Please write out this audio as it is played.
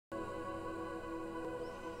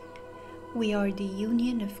We are the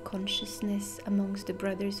union of consciousness amongst the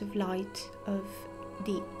Brothers of Light of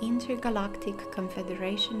the Intergalactic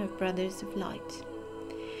Confederation of Brothers of Light.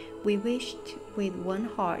 We wished with one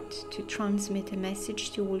heart to transmit a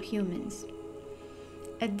message to all humans.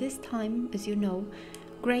 At this time, as you know,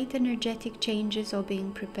 great energetic changes are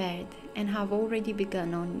being prepared and have already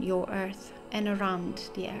begun on your Earth and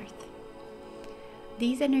around the Earth.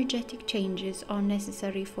 These energetic changes are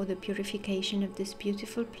necessary for the purification of this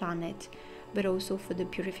beautiful planet, but also for the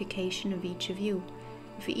purification of each of you,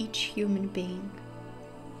 of each human being.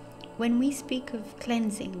 When we speak of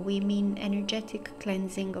cleansing, we mean energetic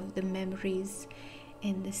cleansing of the memories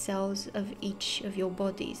in the cells of each of your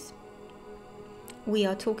bodies. We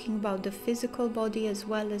are talking about the physical body as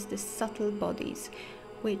well as the subtle bodies,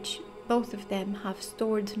 which both of them have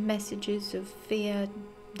stored messages of fear,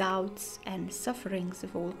 doubts and sufferings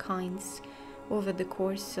of all kinds over the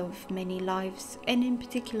course of many lives, and in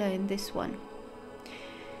particular in this one.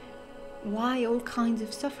 Why all kinds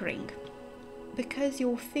of suffering? Because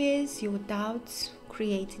your fears, your doubts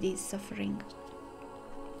create this suffering.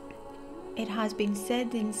 It has been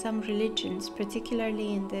said in some religions,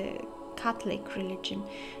 particularly in the Catholic religion,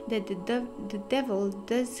 that the devil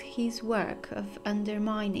does his work of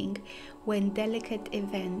undermining when delicate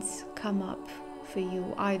events come up for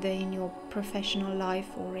you, either in your professional life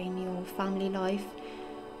or in your family life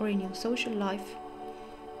or in your social life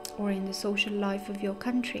or in the social life of your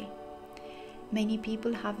country. Many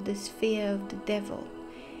people have this fear of the devil,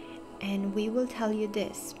 and we will tell you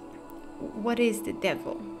this. What is the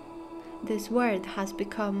devil? This word has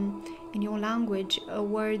become, in your language, a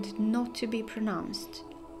word not to be pronounced,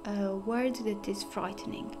 a word that is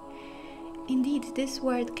frightening. Indeed, this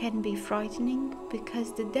word can be frightening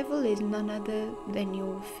because the devil is none other than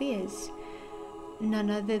your fears, none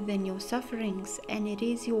other than your sufferings, and it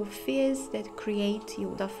is your fears that create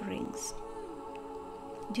your sufferings.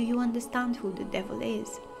 Do you understand who the devil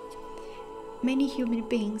is? Many human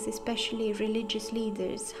beings, especially religious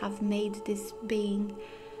leaders, have made this being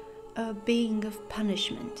a being of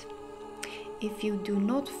punishment. If you do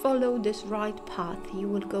not follow this right path, you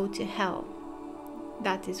will go to hell.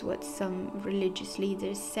 That is what some religious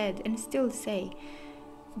leaders said and still say.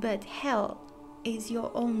 But hell is your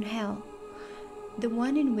own hell, the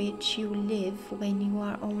one in which you live when you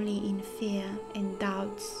are only in fear and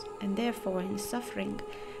doubts and therefore in suffering.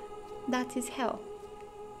 That is hell.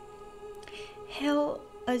 Hell,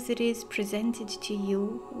 as it is presented to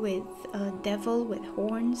you with a devil with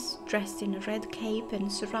horns, dressed in a red cape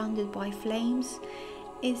and surrounded by flames,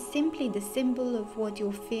 is simply the symbol of what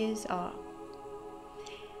your fears are.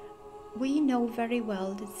 We know very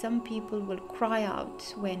well that some people will cry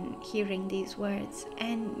out when hearing these words,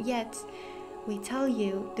 and yet we tell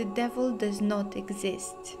you the devil does not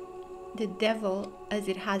exist. The devil, as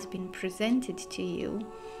it has been presented to you,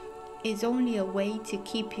 is only a way to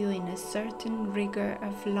keep you in a certain rigor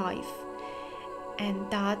of life,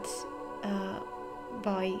 and that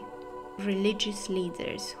by religious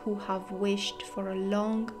leaders who have wished for a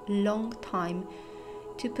long time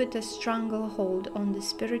to put a stranglehold on the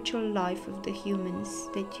spiritual life of the humans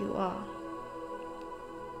that you are.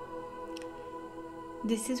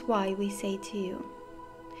 This is why we say to you,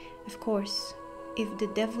 of course, if the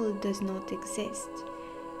devil does not exist,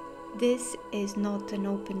 this is not an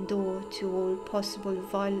open door to all possible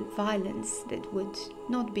violence that would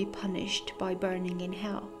not be punished by burning in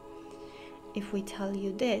hell. If we tell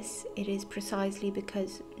you this, it is precisely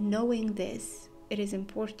because knowing this, it is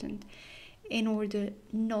important in order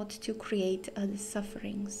not to create other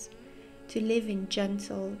sufferings, to live in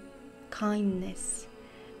gentle kindness.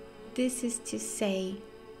 This is to say,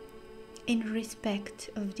 in respect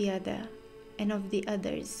of the other and of the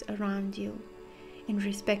others around you, in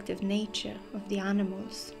respect of nature, of the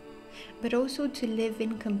animals, but also to live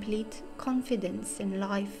in complete confidence in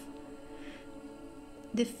life.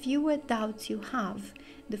 The fewer doubts you have,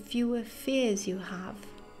 the fewer fears you have,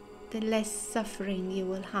 the less suffering you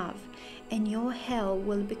will have, and your hell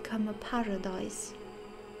will become a paradise,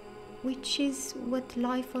 which is what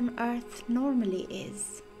life on earth normally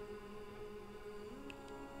is.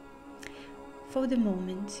 For the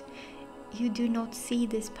moment, you do not see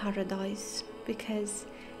this paradise because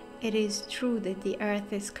it is true that the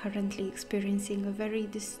earth is currently experiencing a very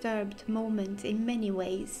disturbed moment in many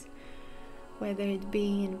ways, whether it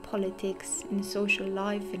be in politics, in social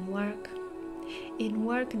life, in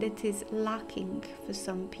work that is lacking for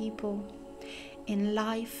some people, in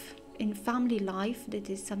life, in family life that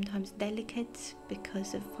is sometimes delicate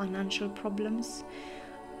because of financial problems,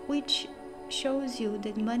 which shows you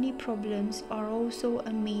that money problems are also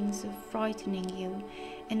a means of frightening you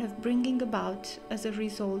and of bringing about, as a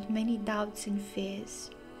result, many doubts and fears,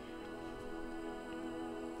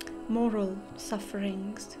 moral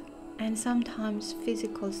sufferings, and sometimes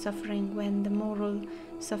physical suffering when the moral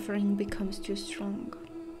suffering becomes too strong.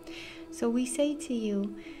 So we say to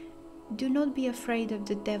you, do not be afraid of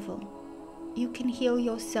the devil. You can heal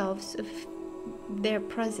yourselves of their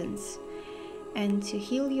presence, and to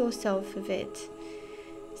heal yourself of it,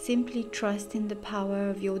 simply trust in the power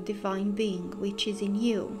of your divine being which is in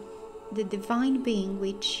you, the divine being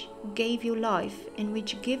which gave you life and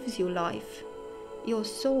which gives you life, your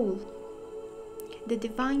soul, the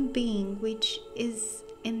divine being which is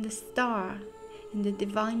in the star, in the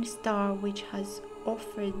divine star which was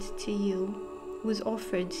offered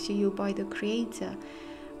to you by the Creator,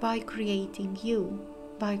 by creating you,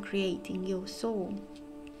 by creating your soul.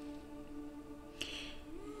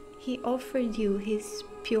 He offered you his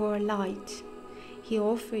pure light. He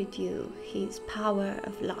offered you his power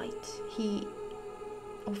of light. He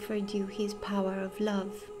offered you his power of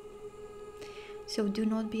love. So do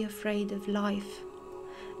not be afraid of life.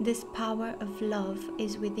 This power of love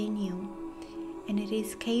is within you, and it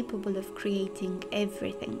is capable of creating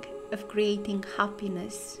everything, of creating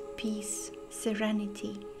happiness, peace,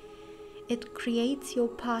 serenity. It creates your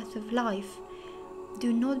path of life.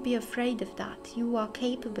 Do not be afraid of that. You are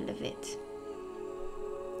capable of it.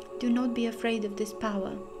 Do not be afraid of this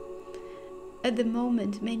power. At the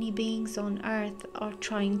moment, many beings on earth are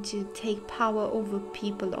trying to take power over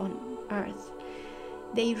people on earth.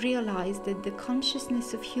 They realize that the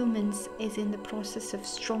consciousness of humans is in the process of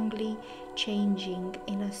strongly changing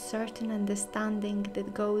in a certain understanding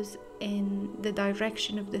that goes in the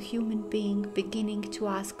direction of the human being beginning to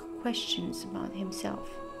ask questions about himself.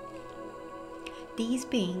 These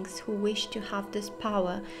beings who wish to have this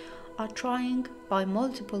power are trying by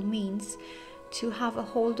multiple means to have a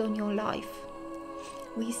hold on your life.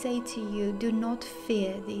 We say to you, do not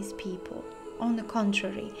fear these people. On the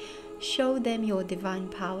contrary, show them your divine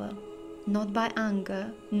power, not by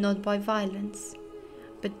anger, not by violence,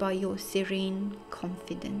 but by your serene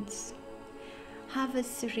confidence. Have a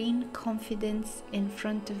serene confidence in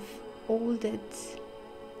front of all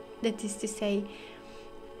that is to say,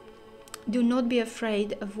 do not be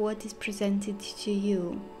afraid of what is presented to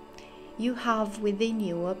you. You have within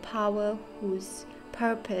you a power whose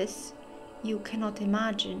purpose you cannot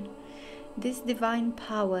imagine. This divine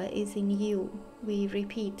power is in you, we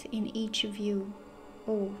repeat, in each of you,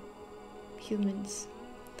 all humans.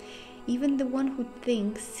 Even the one who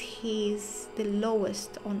thinks he is the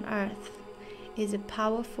lowest on earth is as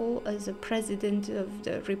powerful as a president of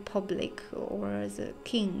the republic or as a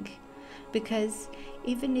king. Because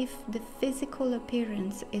even if the physical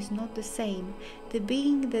appearance is not the same, the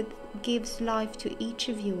being that gives life to each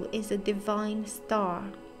of you is a divine star.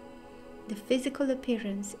 The physical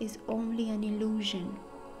appearance is only an illusion.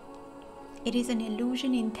 It is an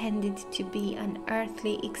illusion intended to be an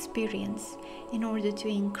earthly experience in order to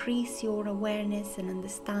increase your awareness and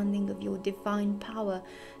understanding of your divine power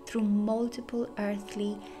through multiple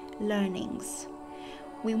earthly learnings.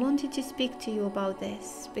 We wanted to speak to you about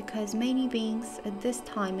this because many beings at this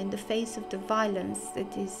time, in the face of the violence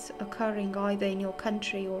that is occurring either in your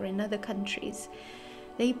country or in other countries,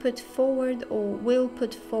 they put forward or will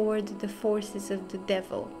put forward the forces of the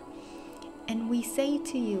devil. And we say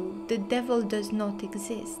to you, the devil does not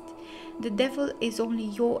exist. The devil is only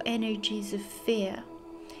your energies of fear,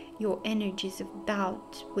 your energies of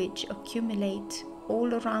doubt, which accumulate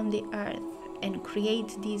all around the earth and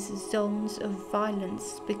create these zones of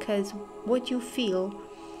violence, because what you feel,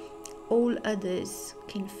 all others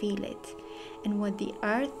can feel it, and what the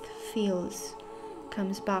earth feels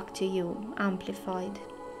comes back to you amplified.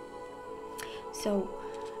 So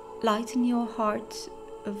lighten your heart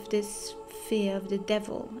of this fear of the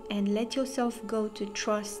devil and let yourself go to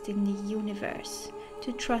trust in the universe,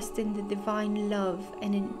 to trust in the divine love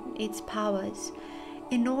and in its powers,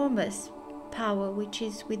 enormous power which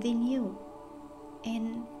is within you,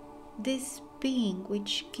 in this being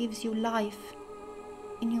which gives you life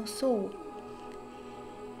in your soul.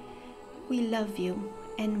 We love you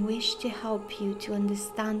and wish to help you to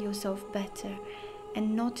understand yourself better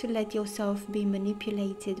and not to let yourself be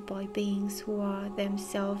manipulated by beings who are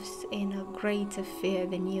themselves in a greater fear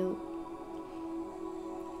than you.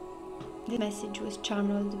 The message was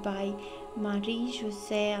channeled by Marie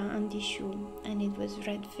Josée Andichou and it was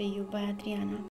read for you by Adriana.